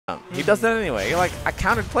He does that anyway. You're like, I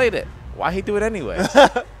counterplayed it. Why he do it anyway?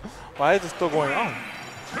 Why is it still going on?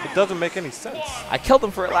 It doesn't make any sense. I killed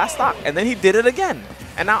him for it last stock, and then he did it again.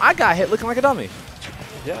 And now I got hit looking like a dummy.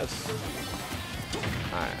 Yes.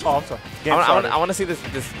 All right. Oh, I'm sorry. I want to see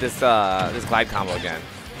this glide combo again.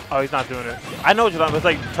 Oh, he's not doing it. I know what you're talking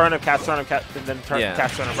about. It's like turnip, catch, and then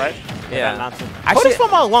catch, turnip, right? Yeah. Nonsense. Actually, Cody's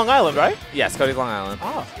from Long Island, right? Yes, Cody's Long Island.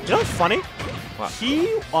 Oh. You know what's funny? What?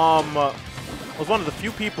 He was one of the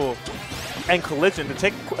few people in Collision to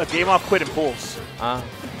take a game off quit in pools.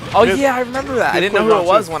 Oh yeah, I remember that. I didn't know who it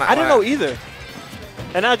was when I didn't know either.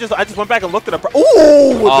 And I just went back and looked at it.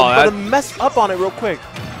 Ooh! But messed up on it real quick.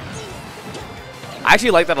 I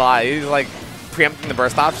actually like that a lot. He's like preempting the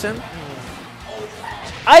burst option.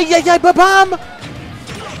 Ay, ba-bam!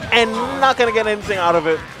 And not going to get anything out of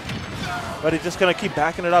it. But he's just going to keep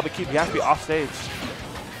backing it up and keep Gatsby off stage.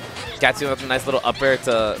 Gatsby with a nice little up air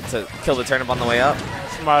to kill the turnip on the way up.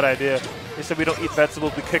 Smart idea. They said we don't eat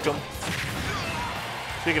vegetables, we kick them.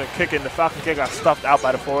 Speaking of kicking, the Falcon kick got stuffed out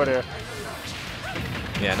by the forward air.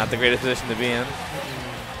 Yeah, not the greatest position to be in.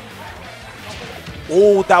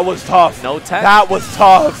 Oh, that was tough. No tech? That was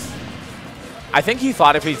tough. I think he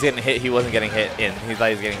thought if he's getting hit, he wasn't getting hit in. He thought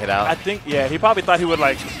he was getting hit out. I think, yeah, he probably thought he would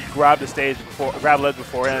like grab the stage before, grab ledge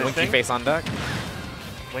before anything. Winky face on deck.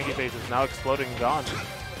 Winky face is now exploding and gone.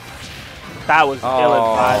 That was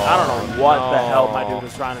ill-advised. I don't know what the hell my dude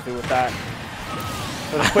was trying to do with that.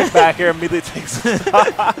 With a quick back here, immediately takes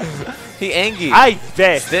He angry. I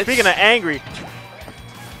bet. Speaking of angry.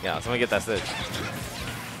 Yeah, someone get that stitch.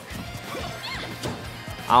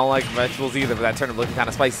 I don't like vegetables either, but that turnip looking kind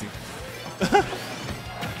of spicy.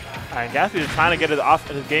 And Gatsby is trying to get his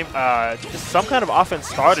game, just some kind of offense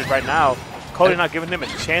started right now. Cody not giving him a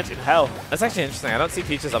chance in hell. That's actually interesting. I don't see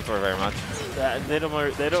Peaches up for very much. They don't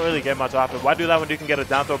really get much offense. Why do that when you can get a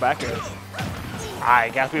down throw back air?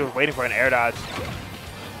 Alright, Gatsby was waiting for an air dodge.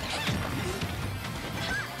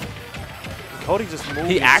 Cody just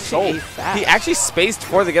moved so fast. He actually spaced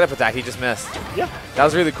for the get-up attack. He just missed. Yeah. That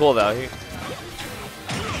was really cool, though.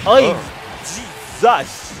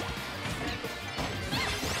 Jesus.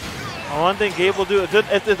 One thing Gabe will do,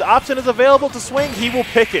 if the option is available to swing, he will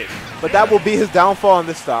pick it. But that will be his downfall in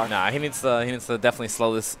this stock. Nah, he needs to definitely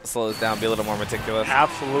slow this down, be a little more meticulous.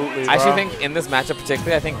 Absolutely. I actually think in this matchup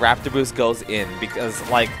particularly, I think Raptor Boost goes in because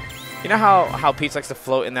like, you know how Peach likes to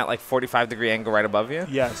float in that like 45-degree angle right above you?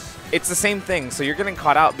 Yes. It's the same thing. So you're getting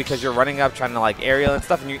caught out because you're running up trying to like aerial and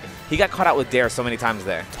stuff, and he got caught out with dare so many times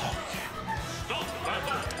there.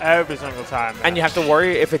 Every single time. Man. And you have to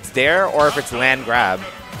worry if it's dare or if it's land grab.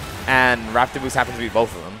 And Raptor Boost happens to be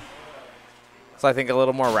both of them. So I think a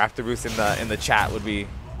little more Raptor Boost in the chat would be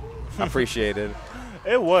appreciated.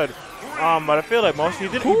 It would. But I feel like most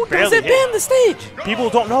of you Who doesn't ban the stage? People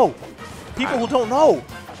who don't know. People who don't know.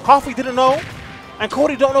 Coffee didn't know, and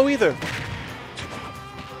Cody don't know either.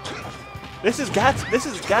 This is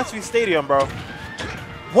Gatsby Stadium, bro.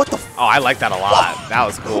 What the? Oh, I like that a lot. That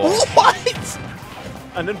was cool. What?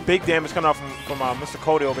 And then big damage coming out from Mr.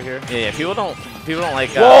 Cody over here. Yeah, people don't like.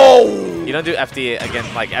 Whoa! You don't do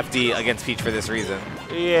FD against Peach for this reason.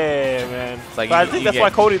 Yeah, man. It's like but I think that's why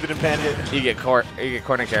Cody didn't ban it. You get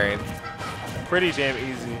corner carried. Pretty damn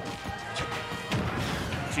easy.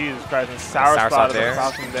 Jesus Christ, and sour spot there.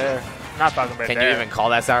 Falcon there. Not Falcon there. Can you even call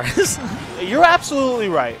that sour? You're absolutely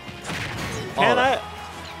right. Can I?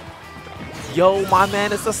 Yo, my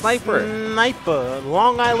man, it's a sniper.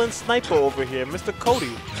 Long Island sniper over here, Mr. Cody.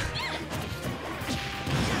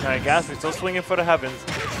 All right, Gatsby still swinging for the heavens.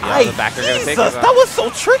 Yeah, the backer gonna take it. That was so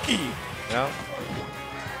tricky. Yeah.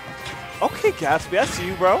 Okay, Gatsby, I see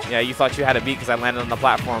you, bro. Yeah, you thought you had a beat because I landed on the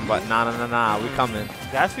platform, but nah, we coming.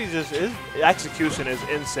 Gatsby his execution is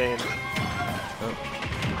insane.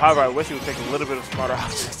 However, I wish he would take a little bit of smarter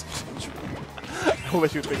options. I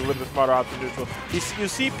wish you would take a little bit smarter option neutral. You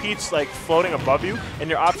see Peach like floating above you, and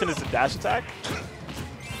your option is the dash attack.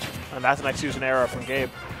 And that's an execution error from Gabe.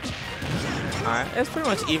 Alright, it's pretty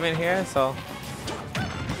much even here, so.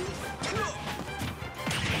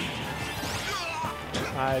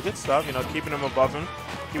 Alright, good stuff, you know, keeping him above him,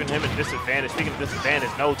 keeping him at disadvantage. Speaking of disadvantage,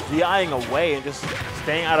 no DIing away and just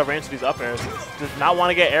staying out of range of these up airs. Does not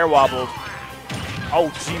want to get air wobbled.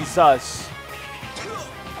 Oh, Jesus.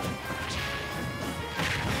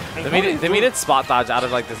 The immediate spot dodge out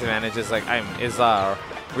of like disadvantage is like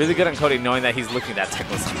really good on Cody, knowing that he's looking. That tech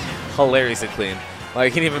was hilariously clean.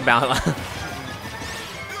 Like he didn't even bounce.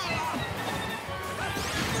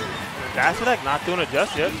 Dash attack not doing it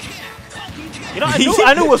just yet. You know,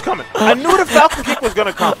 I knew it was coming. I knew the Falcon kick was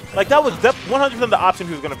gonna come. Like that was 100% the option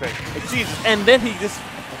he was gonna pick. Like, Jesus, and then he just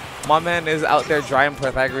My man is out there drying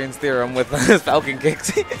Pythagorean's theorem with his Falcon kicks.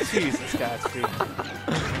 Jesus, Gatsby.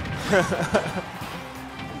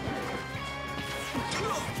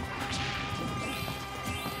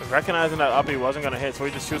 Recognizing that up he wasn't going to hit, so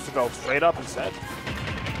he just chooses to go straight up instead.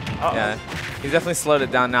 Uh-oh. Yeah, he's definitely slowed it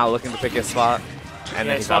down now, looking to pick his spot. And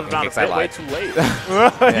then he Falcon kicks. I way lied. too late.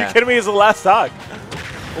 Are you kidding me? It's the last stock.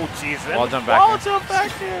 Oh, jeez. Wall jump back. Wall jump back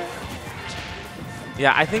here.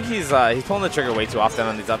 Yeah, I think he's pulling the trigger way too often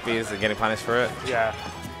on these up Bs and getting punished for it. Yeah.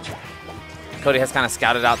 Cody has kind of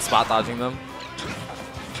scouted out spot dodging them.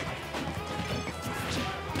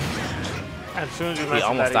 And as soon as you mentioned he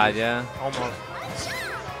almost that, died, yeah. Almost.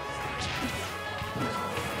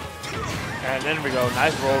 And then we go.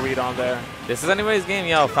 Nice roll read on there. This is anybody's game,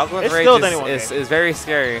 yo. Falcon with Rage is very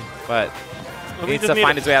scary, but he needs to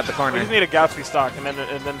find his way out the corner. We just need a Gatsby stock, and then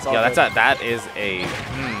it's all good. That is a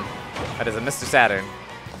Mr. Saturn.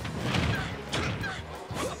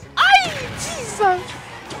 Ay, Jesus!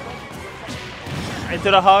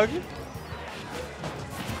 Into the hug.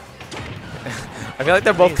 I feel like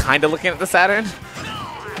they're both kind of looking at the Saturn.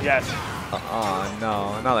 Yes. Oh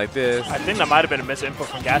no, not like this. I think that might have been a misinput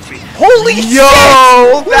from Gatsby. Holy shit!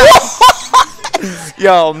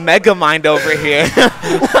 Yo, Mega Mind over here.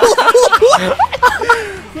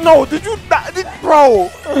 No, did you not? Bro.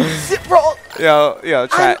 Yo,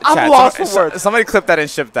 chat. I'm lost for words. Somebody clip that and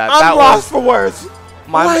ship that. I'm lost for words.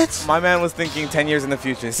 My man was thinking 10 years in the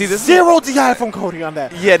future. See, this Zero DI from Cody on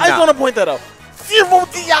that. Yeah, I just want to point that out. Zero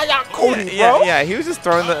DI on Cody, bro. Yeah, he was just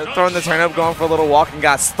throwing the turn up, going for a little walk, and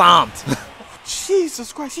got stomped.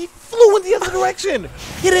 Jesus Christ, he flew in the other direction.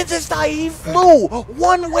 He didn't just die, he flew.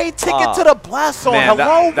 One-way ticket to the blast zone. Man,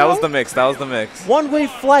 Hello, that was the mix. That was the mix. One-way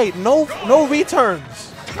flight, no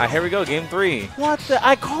returns. All right, here we go, game 3. What the?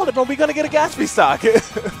 I called it, bro. We're going to get a Gatsby stock.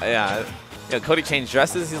 Yeah, Cody changed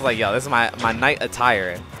dresses. He's like, yo, this is my night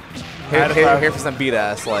attire. Here for some beat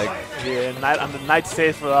ass, like. Yeah, on the night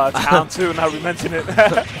stage for town 2, now we mention it.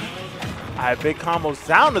 Alright, big combos.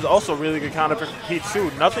 Down is also a really good counter for Pete too.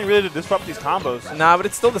 Nothing really to disrupt these combos. Nah, but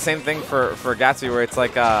it's still the same thing for Gatsby, where it's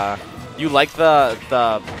like you like the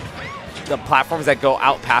platforms that go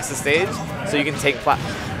out past the stage, so you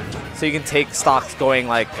can take stocks going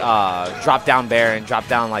like drop down bear and drop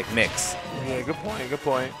down like mix. Yeah, good point. Good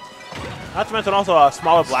point. Not to mention also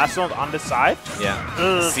smaller blast zones on this side. Yeah.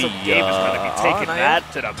 So Gabe is going to be taking that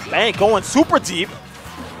to the bank, going super deep.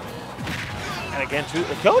 And again,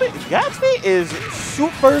 Cody, Gatsby is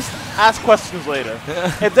shoot first, ask questions later.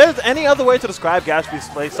 If there's any other way to describe Gatsby's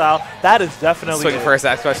play style, that is definitely swing first,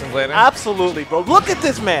 ask questions later. Absolutely, bro. Look at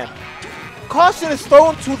this man. Caution is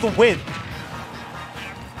thrown to the wind.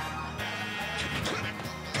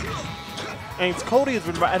 And Cody has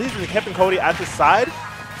been keeping Cody at the side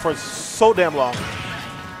for so damn long.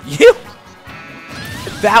 You.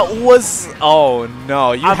 That was, oh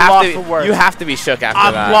no! You have to be shook after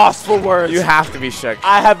that. I'm lost for words. You have to be shook.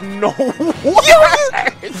 I have no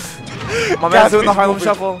words. My man's doing the Harlem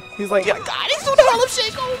Shuffle. He's like, yeah, God, he's doing the Harlem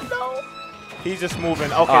Shake. Oh no! He's just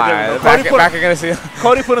moving. Okay, there we go. Back again. See.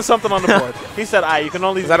 Cody putting something on the board. He said, "You can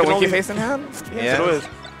only." Is that a winky face in hand? Yes, it is.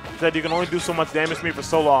 He said, "You can only do so much damage to me for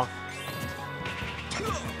so long."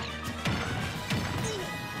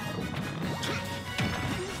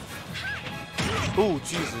 Ooh,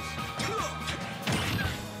 Jesus.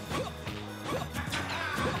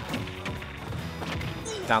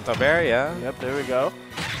 Down to bear, yeah. Yep, there we go.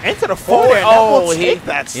 Into the forward. Oh,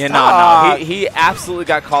 that stock. Yeah, no. He absolutely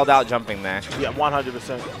got called out jumping there. Yeah,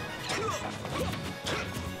 100%.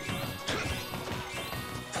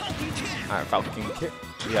 All right, Falcon kick.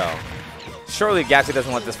 Yo. Surely Gatsby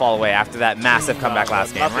doesn't let this fall away after that massive comeback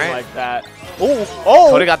last game, right? Nothing like that. Oh!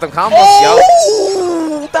 Cody got them combos,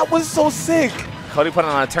 yo. That was so sick. Cody put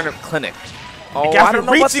on a turnip clinic. Oh, I don't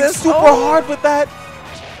know reaching super hard with that.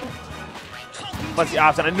 But the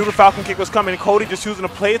option. I knew the Falcon kick was coming. Cody just choosing to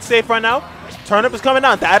play it safe right now. Turnip is coming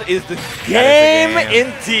down. That is the game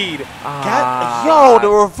indeed. Yo, the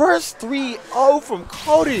reverse 3-0 from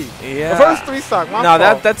Cody. Yeah. Reverse 3 stock. No,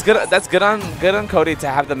 that's good. That's good on Cody to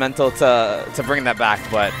have the mental to bring that back.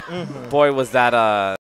 But boy, was that